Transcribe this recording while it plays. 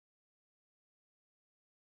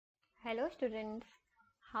Hello students,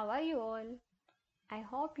 how are you all? I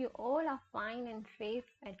hope you all are fine and safe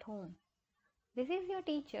at home. This is your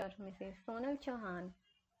teacher Mrs. SONAL CHAUHAN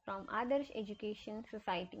from Adarsh Education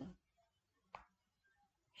Society.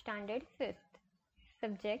 Standard 5th.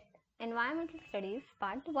 Subject Environmental Studies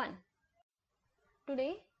Part 1.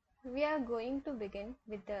 Today we are going to begin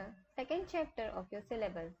with the second chapter of your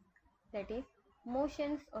syllabus, that is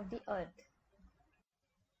Motions of the Earth.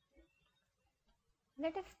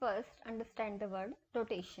 Let us first understand the word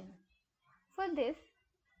rotation. For this,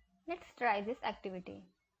 let's try this activity.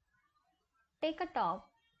 Take a top,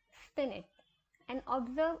 spin it, and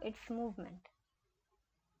observe its movement.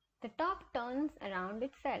 The top turns around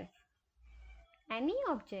itself. Any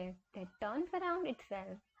object that turns around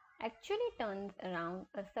itself actually turns around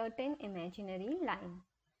a certain imaginary line.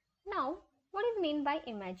 Now, what is meant by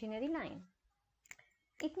imaginary line?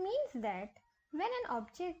 It means that when an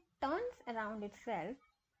object turns around itself,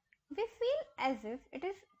 we feel as if it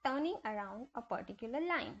is turning around a particular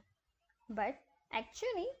line. But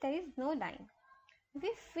actually there is no line.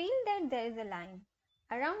 We feel that there is a line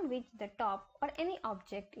around which the top or any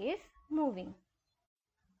object is moving.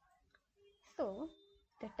 So,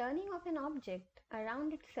 the turning of an object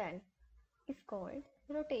around itself is called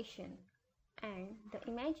rotation, and the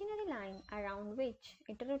imaginary line around which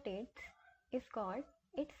it rotates is called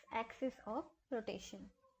its axis of rotation.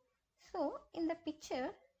 So, in the picture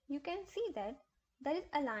you can see that there is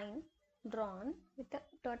a line drawn with a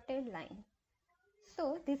dotted line.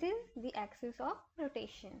 So this is the axis of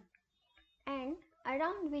rotation, and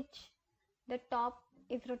around which the top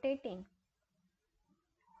is rotating,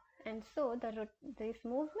 and so this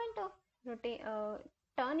movement of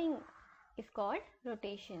turning is called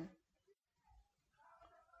rotation.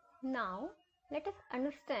 Now let us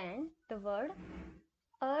understand the word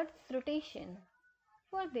Earth's rotation.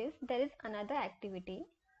 For this there is another activity.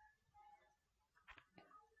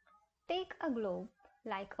 Take a globe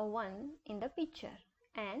like a one in the picture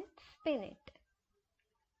and spin it.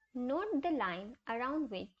 Note the line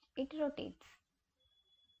around which it rotates.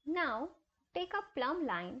 Now take a plumb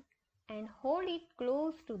line and hold it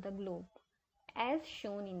close to the globe as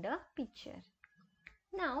shown in the picture.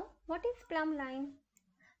 Now what is plumb line?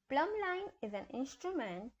 Plumb line is an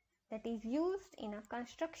instrument that is used in a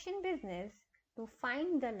construction business to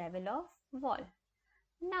find the level of wall.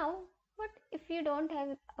 Now what if you don't have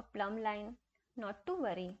a plumb line? Not to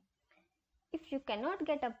worry. If you cannot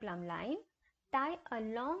get a plumb line, tie a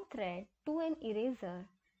long thread to an eraser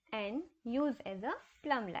and use as a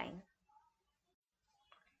plumb line.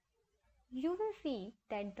 You will see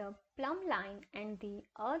that the plumb line and the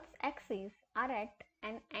Earth's axis are at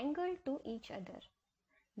an angle to each other.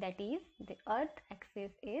 That is, the Earth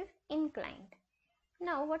axis is inclined.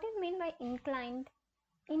 Now, what is meant by inclined?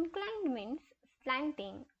 Inclined means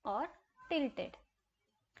slanting or tilted.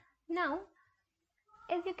 Now,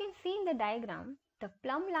 as you can see in the diagram, the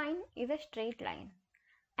plumb line is a straight line,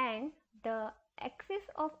 and the axis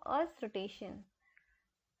of Earth's rotation,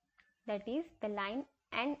 that is the line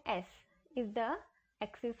NS, is the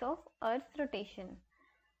axis of Earth's rotation.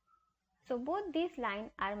 So both these lines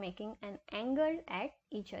are making an angle at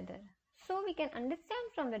each other. So we can understand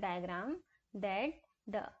from the diagram that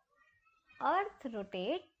the Earth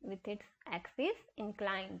rotates with its axis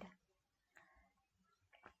inclined.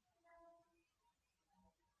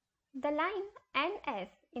 The line NS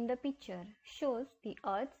in the picture shows the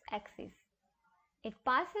Earth's axis. It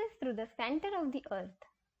passes through the center of the Earth.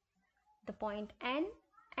 The point N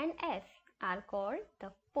and S are called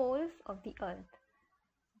the poles of the Earth.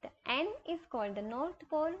 The N is called the North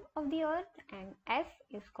Pole of the Earth and S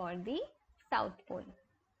is called the South Pole.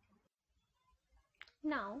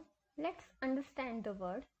 Now let's understand the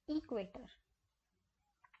word equator.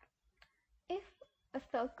 If a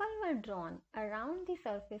circle were drawn around the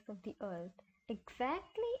surface of the Earth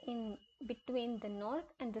exactly in between the North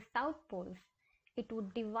and the South poles, it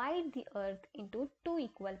would divide the Earth into two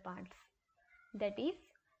equal parts. That is,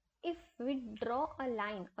 if we draw a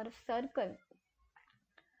line or a circle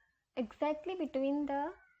exactly between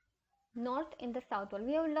the North and the South pole,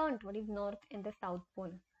 we have learned what is North and the South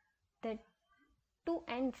pole. The two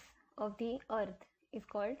ends of the Earth is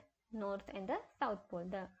called North and the South pole.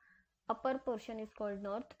 The upper portion is called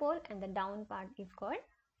North Pole and the down part is called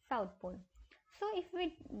South Pole. So if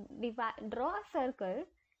we draw a circle,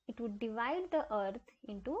 it would divide the Earth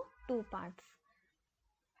into two parts.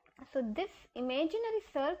 So this imaginary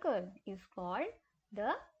circle is called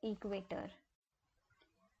the equator.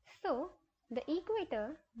 So the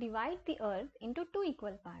equator divides the Earth into two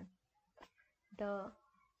equal parts. The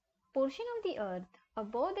portion of the Earth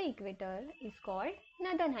above the equator is called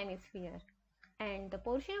northern hemisphere, and the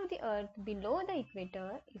portion of the earth below the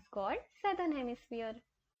equator is called southern hemisphere.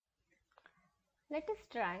 Let us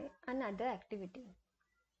try another activity.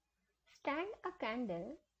 Stand a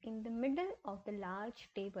candle in the middle of the large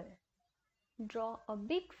table. Draw a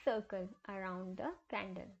big circle around the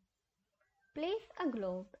candle. Place a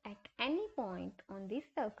globe at any point on this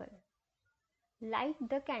circle. Light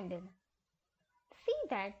the candle. See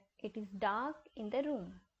that it is dark in the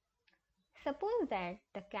room. Suppose that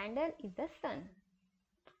the candle is the sun.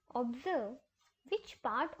 Observe which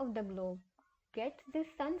part of the globe gets the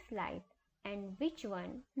sun's light and which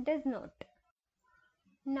one does not.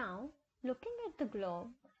 Now, looking at the globe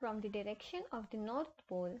from the direction of the North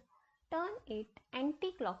Pole, turn it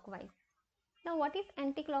anti-clockwise. Now, what is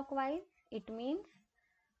anti-clockwise? It means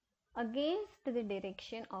against the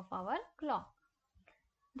direction of our clock.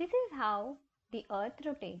 This is how the earth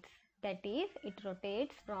rotates. That is, it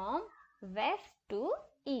rotates from west to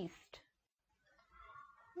east.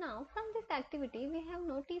 Now, from this activity, we have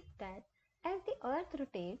noticed that as the earth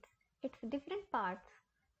rotates, its different parts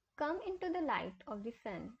come into the light of the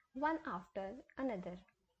sun one after another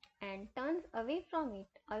and turns away from it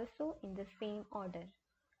also in the same order.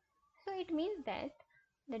 So it means that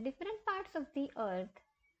the different parts of the earth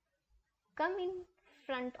come in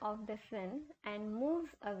front of the sun and moves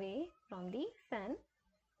away from the sun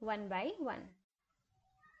one by one.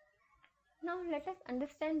 Now let us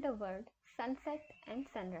understand the word sunset and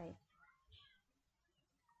sunrise.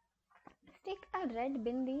 Stick a red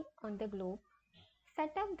bindi on the globe.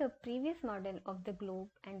 Set up the previous model of the globe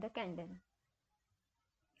and the candle.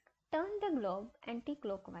 Turn the globe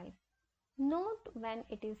anti-clockwise. Note when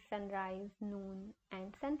it is sunrise, noon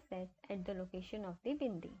and sunset at the location of the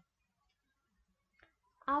bindi.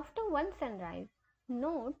 After one sunrise,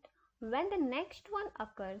 note when the next one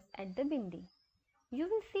occurs at the bindi. You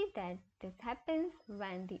will see that this happens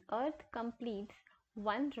when the earth completes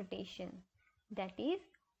one rotation, that is,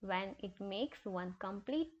 when it makes one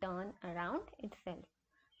complete turn around itself.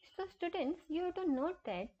 So students, you have to note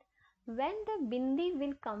that when the bindi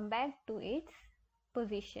will come back to its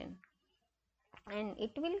position, and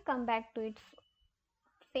it will come back to its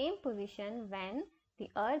same position when the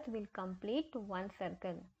earth will complete one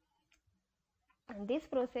circle. And this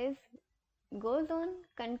process goes on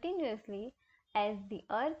continuously as the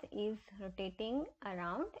earth is rotating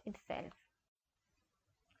around itself.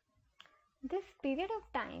 This period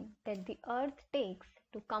of time that the earth takes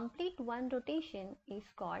to complete one rotation is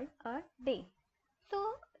called a day.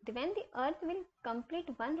 So when the earth will complete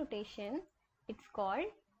one rotation, it's called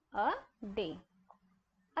a day.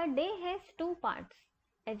 A day has two parts,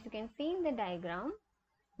 as you can see in the diagram,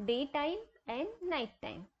 daytime and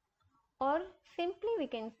nighttime, or simply we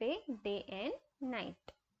can say day and night.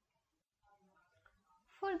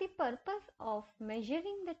 For the purpose of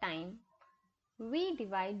measuring the time, we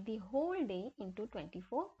divide the whole day into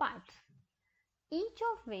 24 parts, each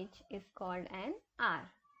of which is called an hour.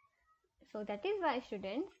 So that is why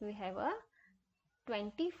students, we have a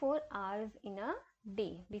 24 hours in a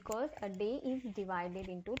day, because a day is divided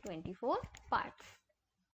into 24 parts.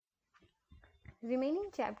 Remaining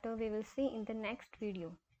chapter we will see in the next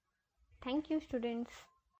video. Thank you students.